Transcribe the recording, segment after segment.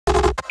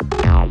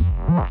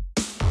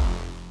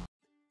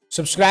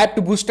Subscribe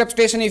to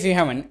BoostUpStation if you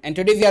haven't, and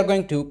today we are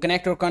going to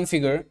connect or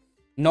configure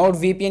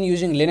NordVPN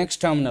using Linux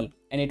terminal,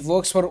 and it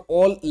works for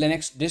all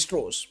Linux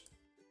distros.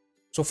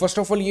 So first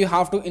of all, you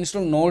have to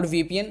install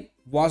NordVPN.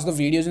 Watch the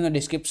videos in the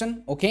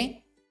description,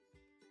 okay?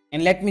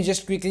 And let me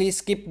just quickly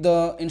skip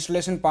the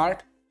installation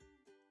part.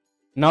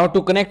 Now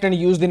to connect and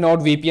use the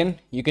NordVPN,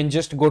 you can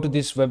just go to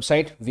this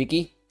website,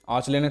 wiki,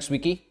 Arch Linux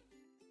wiki.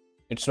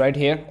 It's right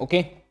here,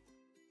 okay?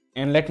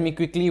 And let me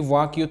quickly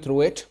walk you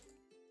through it.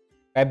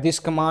 Type this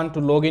command to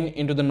log in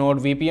into the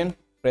NordVPN,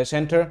 press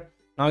enter.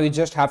 Now you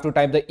just have to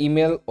type the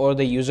email or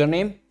the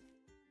username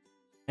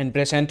and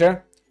press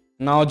enter.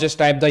 Now just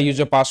type the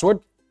user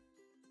password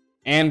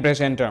and press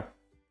enter.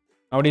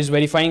 Now it is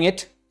verifying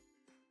it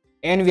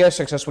and we are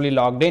successfully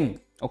logged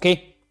in,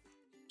 okay?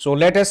 So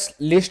let us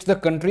list the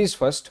countries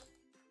first.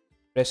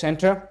 Press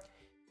enter.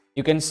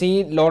 You can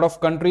see a lot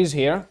of countries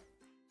here,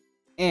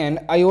 and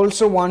I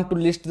also want to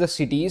list the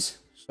cities,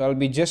 so I'll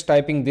be just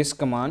typing this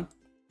command,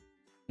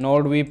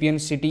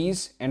 NordVPN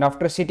cities, and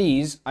after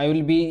cities I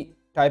will be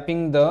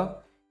typing the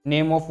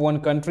name of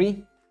one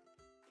country.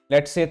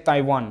 Let's say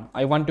Taiwan.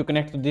 I want to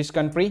connect to this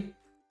country.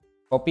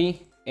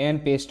 Copy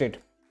and paste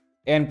it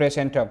and press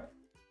enter.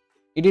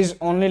 It is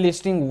only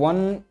listing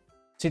one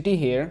city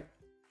here.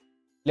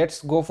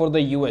 Let's go for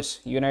the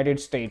US,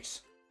 United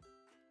States,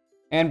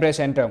 and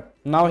press enter.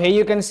 Now here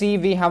you can see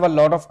we have a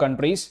lot of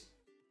countries.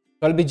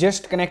 So I'll be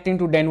just connecting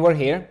to Denver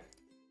here.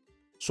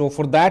 So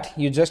for that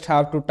you just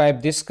have to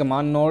type this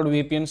command,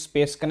 NordVPN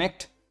space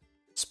connect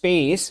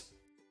space,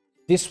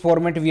 this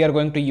format we are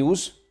going to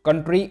use,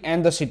 country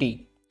and the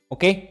city,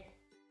 okay?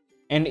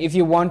 And if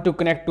you want to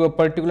connect to a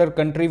particular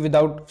country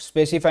without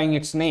specifying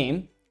its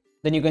name,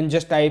 then you can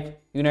just type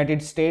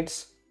United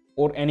States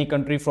or any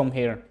country from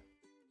here.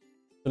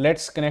 So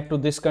let's connect to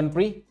this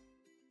country,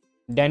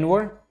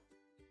 Denver.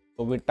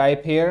 So we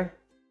type here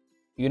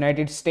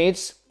United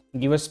States,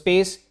 give a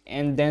space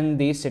and then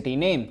the city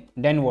name,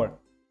 Denver,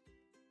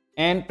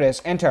 and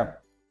press enter.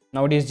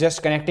 Now it is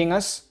just connecting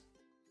us.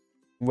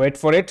 Wait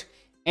for it,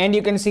 and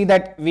you can see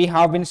that we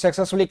have been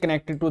successfully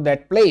connected to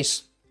that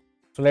place.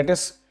 So let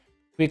us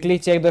quickly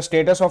check the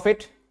status of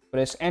it.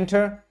 Press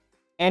enter,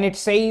 and it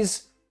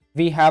says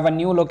we have a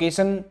new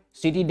location,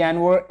 city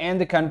Denver, and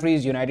the country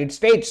is United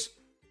States.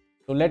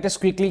 So let us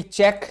quickly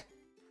check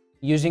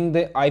using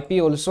the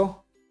IP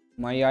also,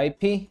 my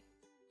IP,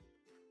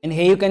 and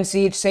here you can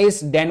see it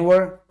says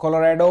Denver,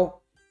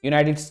 Colorado,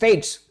 United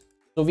States.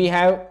 So we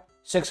have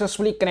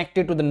successfully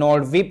connected to the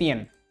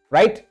NordVPN,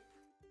 right?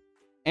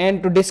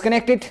 And to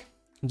disconnect it,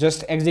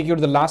 just execute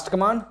the last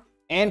command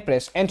and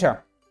press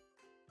enter.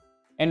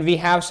 And we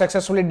have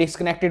successfully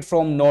disconnected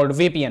from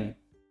NordVPN.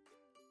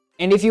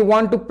 And if you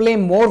want to play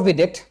more with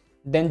it,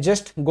 then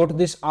just go to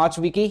this Arch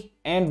wiki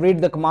and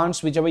read the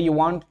commands whichever you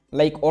want,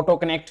 like auto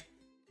connect,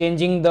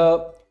 changing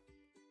the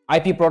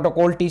IP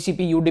protocol,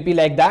 TCP, UDP,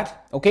 like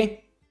that,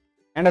 okay?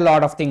 And a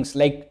lot of things,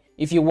 like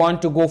if you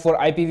want to go for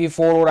IPv4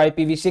 or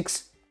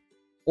IPv6,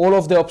 all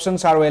of the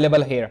options are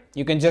available here.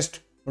 You can just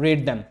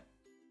read them.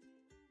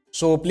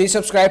 So please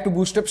subscribe to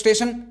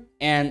BoostUpStation,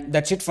 and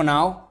that's it for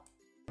now.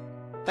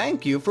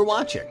 Thank you for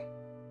watching.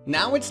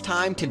 Now it's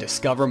time to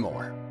discover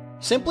more.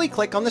 Simply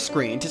click on the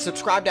screen to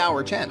subscribe to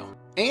our channel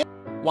and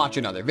watch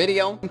another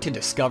video to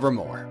discover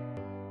more.